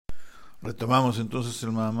Retomamos entonces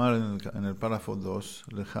el Mahamar en el párrafo 2,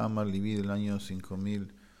 Lejama Liví del año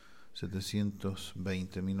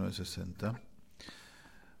 5720, 1960.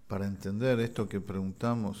 Para entender esto que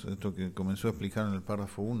preguntamos, esto que comenzó a explicar en el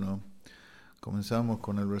párrafo 1, comenzamos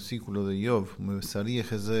con el versículo de Yov, Me besaría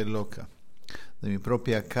Jezé loca. De mi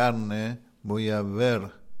propia carne voy a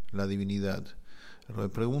ver la divinidad. Lo que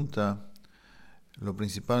pregunta, lo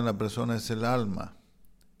principal en la persona es el alma.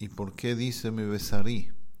 ¿Y por qué dice me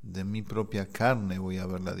besarí? De mi propia carne voy a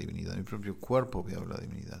ver la divinidad, de mi propio cuerpo voy a ver la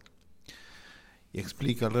divinidad. Y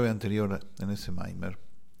explica el Rebbe anterior en ese Maimer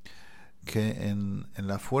que en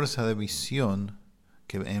la fuerza de visión,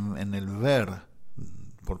 que en el ver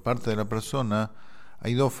por parte de la persona,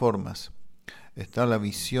 hay dos formas. Está la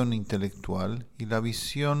visión intelectual y la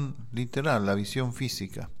visión literal, la visión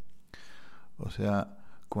física. O sea,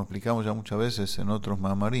 como explicamos ya muchas veces en otros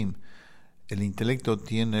Mamarim, el intelecto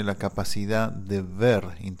tiene la capacidad de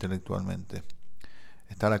ver intelectualmente.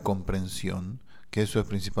 Está la comprensión, que eso es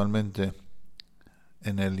principalmente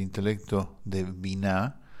en el intelecto de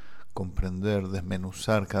Binah, comprender,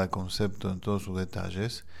 desmenuzar cada concepto en todos sus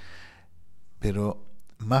detalles, pero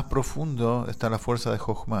más profundo está la fuerza de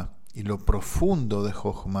Jochma, y lo profundo de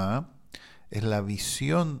Jochma es la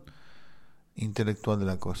visión intelectual de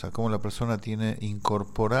la cosa, cómo la persona tiene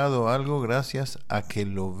incorporado algo gracias a que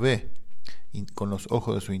lo ve con los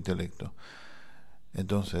ojos de su intelecto.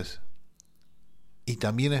 Entonces, y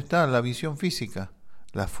también está la visión física,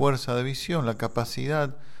 la fuerza de visión, la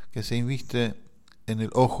capacidad que se inviste en el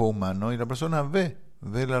ojo humano, y la persona ve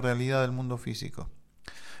la realidad del mundo físico.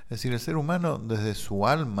 Es decir, el ser humano desde su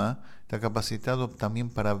alma está capacitado también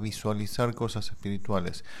para visualizar cosas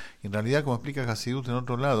espirituales. Y en realidad, como explica Hasidut en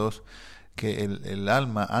otros lados, que el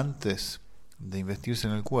alma antes de investirse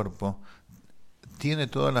en el cuerpo tiene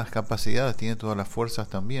todas las capacidades, tiene todas las fuerzas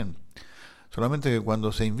también. Solamente que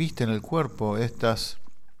cuando se inviste en el cuerpo, estas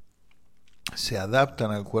se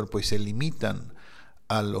adaptan al cuerpo y se limitan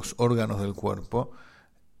a los órganos del cuerpo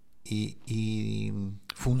y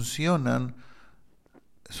funcionan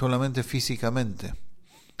solamente físicamente.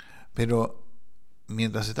 Pero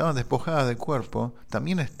mientras estaban despojadas del cuerpo,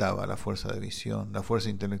 también estaba la fuerza de visión, la fuerza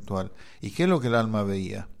intelectual. ¿Y qué es lo que el alma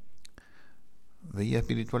veía? Veía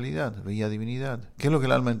espiritualidad, veía divinidad. ¿Qué es lo que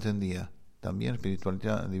el alma entendía? También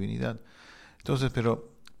espiritualidad, divinidad. Entonces,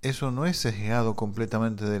 pero eso no es sesgado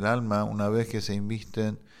completamente del alma una vez que se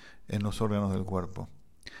invisten en los órganos del cuerpo.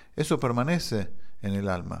 Eso permanece en el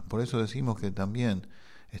alma. Por eso decimos que también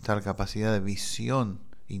está la capacidad de visión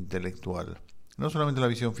intelectual. No solamente la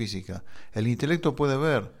visión física. El intelecto puede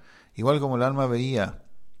ver, igual como el alma veía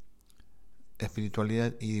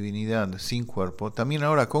espiritualidad y divinidad sin cuerpo, también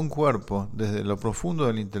ahora con cuerpo, desde lo profundo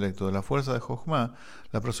del intelecto, de la fuerza de Jochma,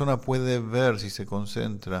 la persona puede ver si se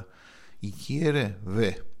concentra y quiere,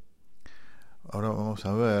 ve. Ahora vamos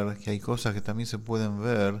a ver que hay cosas que también se pueden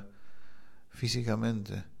ver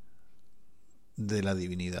físicamente de la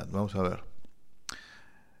divinidad. Vamos a ver.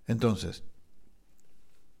 Entonces,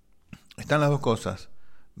 están las dos cosas,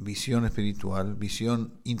 visión espiritual,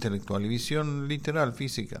 visión intelectual y visión literal,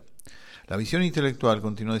 física. La visión intelectual,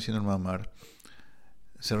 continúa diciendo el Mamar,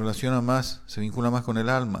 se relaciona más, se vincula más con el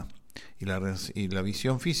alma, y la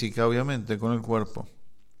visión física, obviamente, con el cuerpo.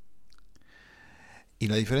 Y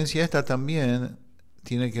la diferencia esta también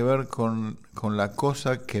tiene que ver con la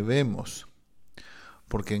cosa que vemos,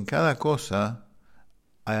 porque en cada cosa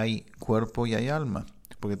hay cuerpo y hay alma,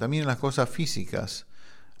 porque también en las cosas físicas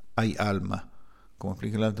hay alma. Como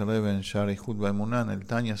explica el Alter Rebbe en Sha'arei Hut Ba'emunah, en el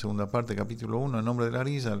Tanya, segunda parte, capítulo 1, en nombre del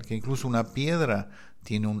Arizal, que incluso una piedra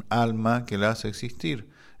tiene un alma que la hace existir.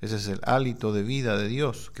 Ese es el hálito de vida de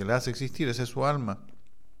Dios, que la hace existir, esa es su alma.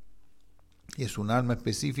 Y es un alma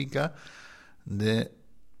específica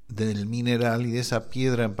del mineral y de esa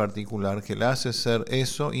piedra en particular, que la hace ser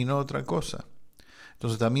eso y no otra cosa.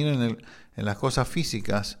 Entonces también en las cosas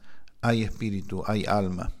físicas hay espíritu, hay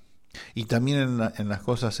alma. Y también en las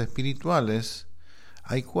cosas espirituales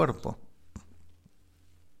hay cuerpo.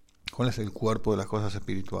 ¿Cuál es el cuerpo de las cosas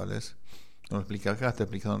espirituales? No lo explica acá, está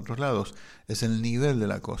explicado en otros lados. Es el nivel de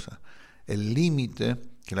la cosa. El límite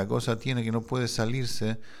que la cosa tiene, que no puede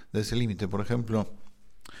salirse de ese límite. Por ejemplo,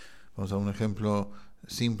 vamos a un ejemplo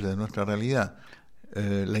simple de nuestra realidad.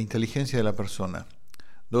 La inteligencia de la persona.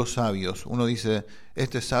 Dos sabios. Uno dice,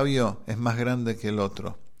 este sabio es más grande que el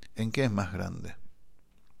otro. ¿En qué es más grande?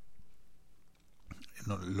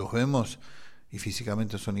 Los vemos y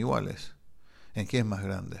físicamente son iguales. ¿En qué es más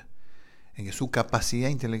grande? En que su capacidad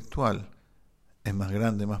intelectual es más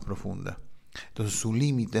grande, más profunda. Entonces su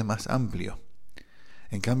límite es más amplio.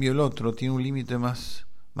 En cambio el otro tiene un límite más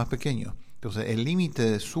pequeño. Entonces, el límite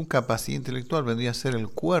de su capacidad intelectual vendría a ser el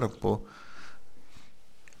cuerpo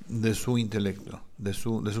de su intelecto, de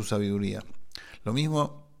su sabiduría. Lo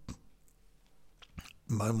mismo,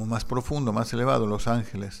 más profundo, más elevado, los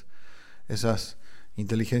ángeles, esas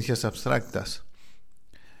inteligencias abstractas.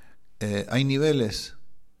 Hay niveles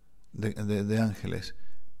de ángeles.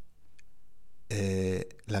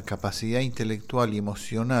 La capacidad intelectual y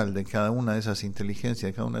emocional de cada una de esas inteligencias,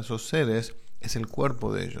 de cada uno de esos seres, es el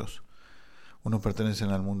cuerpo de ellos. Uno pertenece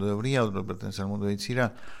al mundo de Bria, otro pertenece al mundo de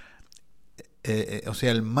Yitzhirá. O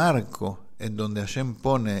sea, el marco en donde Hashem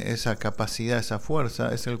pone esa capacidad, esa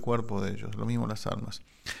fuerza, es el cuerpo de ellos. Lo mismo las almas.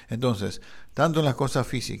 Entonces, tanto en las cosas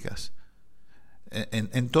físicas,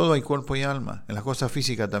 en todo hay cuerpo y alma. En las cosas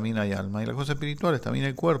físicas también hay alma. Y en las cosas espirituales también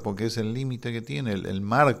hay cuerpo, que es el límite que tiene, el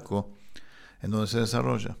marco en donde se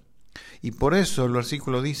desarrolla. Y por eso el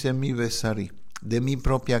versículo dice, mi besari, de mi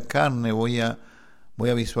propia carne voy a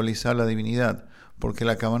visualizar la divinidad. Porque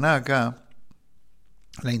la kavaná acá,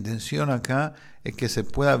 la intención acá es que se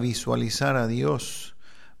pueda visualizar a Dios,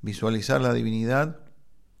 visualizar la divinidad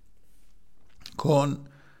con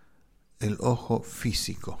el ojo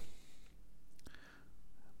físico.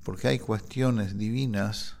 Porque hay cuestiones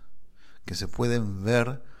divinas que se pueden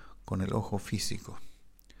ver con el ojo físico.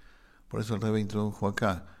 Por eso el Rebbe introdujo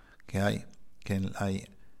acá que hay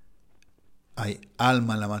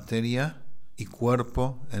alma en la materia y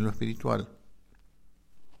cuerpo en lo espiritual.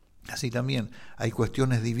 Así también hay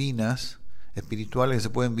cuestiones divinas, espirituales, que se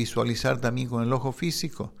pueden visualizar también con el ojo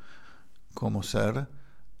físico, como ser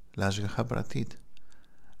la Ashgaha Pratit,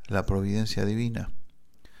 la providencia divina.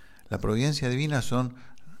 La providencia divina son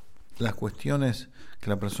las cuestiones que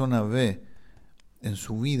la persona ve en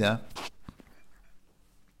su vida,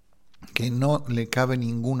 que no le cabe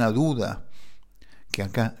ninguna duda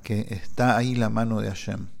que está ahí la mano de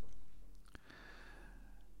Hashem.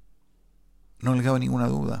 No le cabe ninguna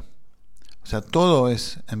duda. O sea, todo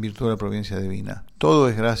es en virtud de la providencia divina. Todo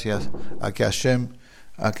es gracias a que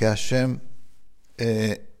Hashem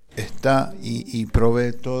está y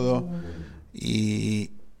provee todo y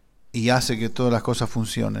hace que todas las cosas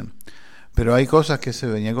funcionen. Pero hay cosas que se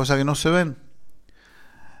ven y hay cosas que no se ven.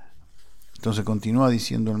 Entonces continúa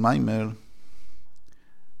diciendo el Maimer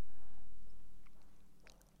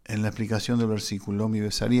en la explicación del versículo, mi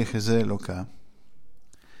besaría Jezé loca,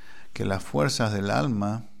 que las fuerzas del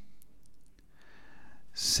alma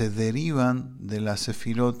se derivan de la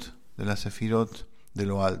sefirot de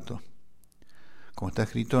lo alto. Como está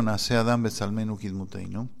escrito, nace Adam Betzalmenu Kidmutei,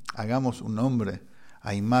 ¿no? Hagamos un hombre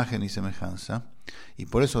a imagen y semejanza, y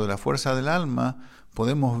por eso de la fuerza del alma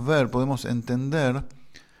podemos ver, podemos entender,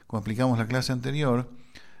 como explicamos en la clase anterior,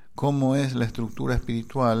 cómo es la estructura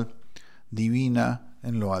espiritual divina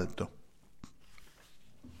en lo alto.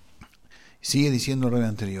 Sigue diciendo el Rebbe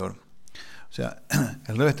anterior. O sea,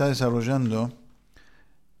 el Rebbe está desarrollando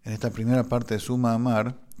en esta primera parte de su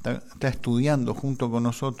Mahamar, está estudiando junto con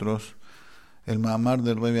nosotros el Mahamar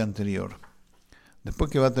del Rebbe anterior. Después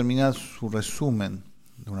que va a terminar su resumen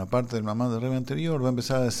de una parte del Mahamar del Rebbe anterior, va a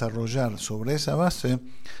empezar a desarrollar sobre esa base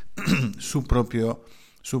su propio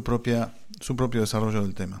desarrollo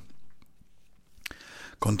del tema.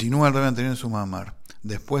 Continúa el Rebbe anterior en su Mahamar.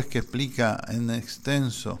 Después que explica en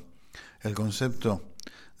extenso el concepto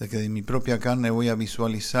de que de mi propia carne voy a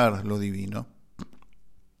visualizar lo divino,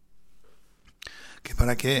 que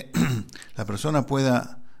para que la persona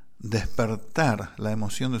pueda despertar la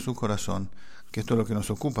emoción de su corazón, que esto es lo que nos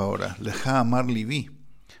ocupa ahora, Leja amar livi,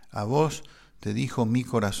 a vos te dijo mi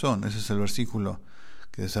corazón, ese es el versículo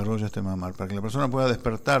que desarrolla este mamar. Para que la persona pueda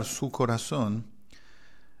despertar su corazón,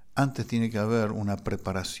 antes tiene que haber una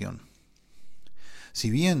preparación. Si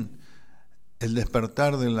bien el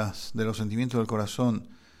despertar de los sentimientos del corazón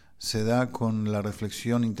se da con la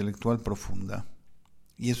reflexión intelectual profunda,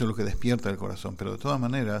 y eso es lo que despierta el corazón, pero de todas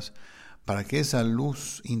maneras, para que esa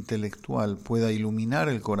luz intelectual pueda iluminar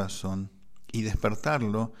el corazón y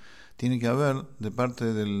despertarlo, tiene que haber, de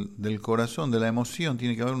parte del corazón, de la emoción,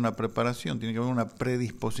 tiene que haber una preparación, tiene que haber una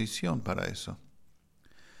predisposición para eso.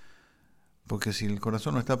 Porque si el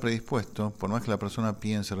corazón no está predispuesto, por más que la persona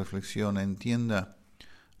piense, reflexione, entienda,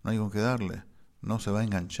 no hay con qué darle, no se va a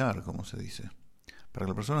enganchar, como se dice. Para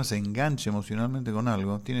que la persona se enganche emocionalmente con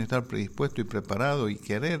algo, tiene que estar predispuesto y preparado y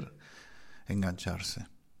querer engancharse.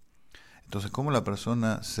 Entonces, ¿cómo la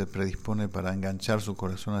persona se predispone para enganchar su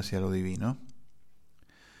corazón hacia lo divino?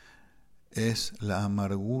 Es la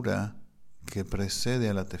amargura que precede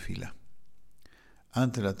a la tefila.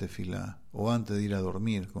 Antes de la tefila, o antes de ir a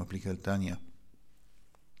dormir, como explica el Tania,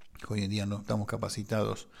 hoy en día no estamos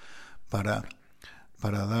capacitados para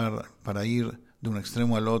ir de un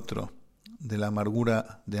extremo al otro, de la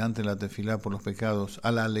amargura de antes en la tefilá por los pecados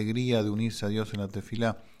a la alegría de unirse a Dios en la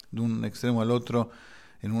tefilá, de un extremo al otro,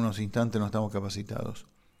 en unos instantes no estamos capacitados.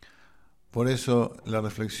 Por eso la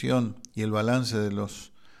reflexión y el balance de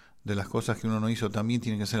las cosas que uno no hizo también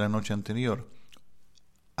tiene que ser la noche anterior,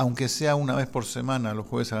 aunque sea una vez por semana, los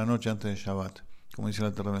jueves a la noche antes de Shabbat, como dice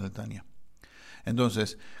la Torá de Tania.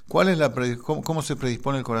 Entonces, ¿cómo se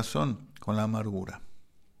predispone el corazón? Con la amargura.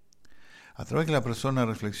 A través que la persona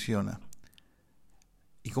reflexiona.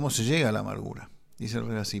 ¿Y cómo se llega a la amargura? Dice el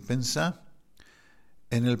rey así: pensá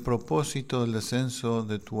en el propósito del descenso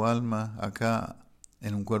de tu alma acá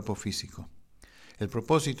en un cuerpo físico. El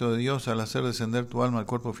propósito de Dios al hacer descender tu alma al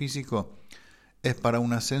cuerpo físico es para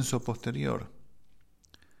un ascenso posterior.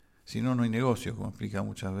 Si no, no hay negocio, como explica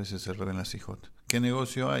muchas veces el Rebbe en la Sijot. ¿Qué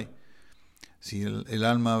negocio hay? Si el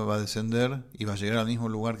alma va a descender y va a llegar al mismo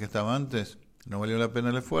lugar que estaba antes, no valió la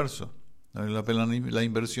pena el esfuerzo. No vale la pena la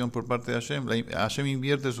inversión por parte de Hashem. Hashem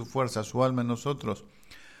invierte su fuerza, su alma en nosotros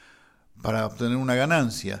para obtener una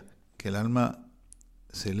ganancia, que el alma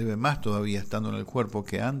se eleve más todavía estando en el cuerpo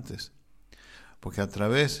que antes. Porque a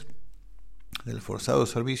través del forzado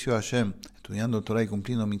servicio a Hashem, estudiando Torah y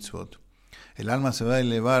cumpliendo mitzvot, el alma se va a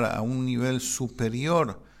elevar a un nivel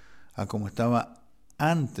superior a como estaba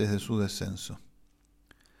antes de su descenso.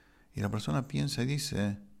 Y la persona piensa y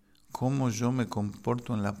dice: ¿cómo yo me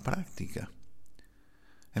comporto en la práctica?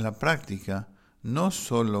 En la práctica, no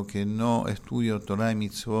solo que no estudio Torah y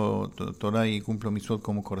mitzvot, Torah y cumplo mitzvot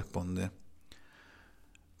como corresponde.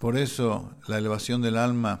 Por eso la elevación del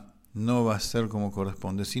alma no va a ser como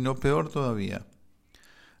corresponde, sino peor todavía,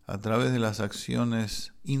 a través de las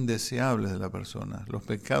acciones indeseables de la persona, los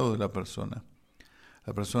pecados de la persona.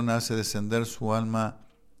 La persona hace descender su alma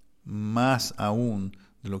más aún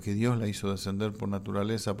de lo que Dios la hizo descender por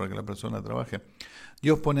naturaleza para que la persona trabaje.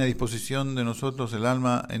 Dios pone a disposición de nosotros el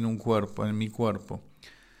alma en un cuerpo, en mi cuerpo,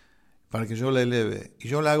 para que yo la eleve. Y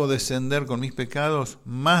yo la hago descender con mis pecados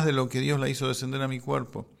más de lo que Dios la hizo descender a mi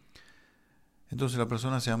cuerpo. Entonces la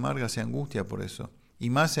persona se amarga, se angustia por eso. Y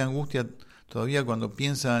más se angustia todavía cuando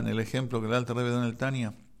piensa en el ejemplo que el Alter Rebbe da en el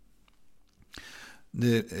Tania,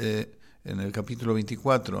 en el capítulo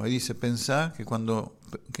 24. Ahí dice: pensá que cuando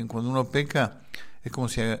uno peca, es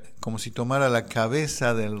como si tomara la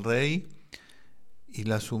cabeza del rey y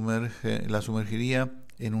la sumergiría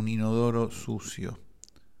en un inodoro sucio,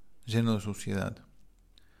 lleno de suciedad.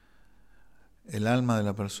 El alma de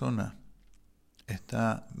la persona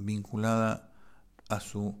está vinculada a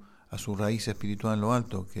su raíz espiritual en lo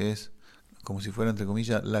alto, que es como si fuera, entre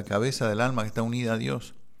comillas, la cabeza del alma que está unida a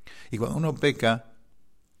Dios. Y cuando uno peca,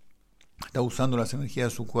 está usando las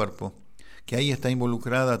energías de su cuerpo, que ahí está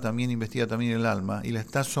involucrada también, investiga también el alma, y la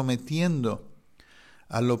está sometiendo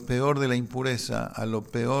a lo peor de la impureza, a lo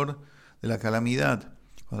peor de la calamidad.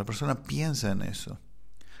 Cuando la persona piensa en eso,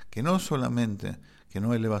 que no solamente que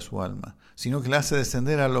no eleva su alma, sino que la hace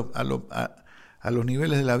descender a los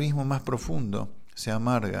niveles del abismo más profundo, se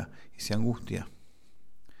amarga y se angustia.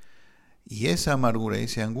 Y esa amargura y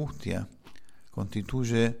esa angustia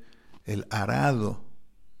constituye el arado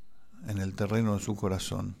en el terreno de su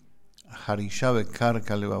corazón. Harishabe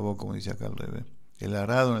karka levavó, como dice acá el Rebbe, el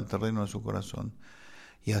arado en el terreno de su corazón.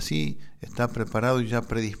 Y así está preparado y ya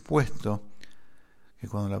predispuesto que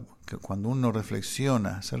cuando uno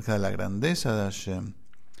reflexiona acerca de la grandeza de Hashem,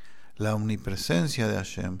 la omnipresencia de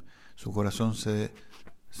Hashem, su corazón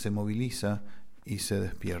se moviliza y se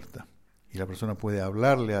despierta. Y la persona puede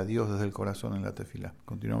hablarle a Dios desde el corazón en la tefilá.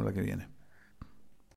 Continuamos la que viene.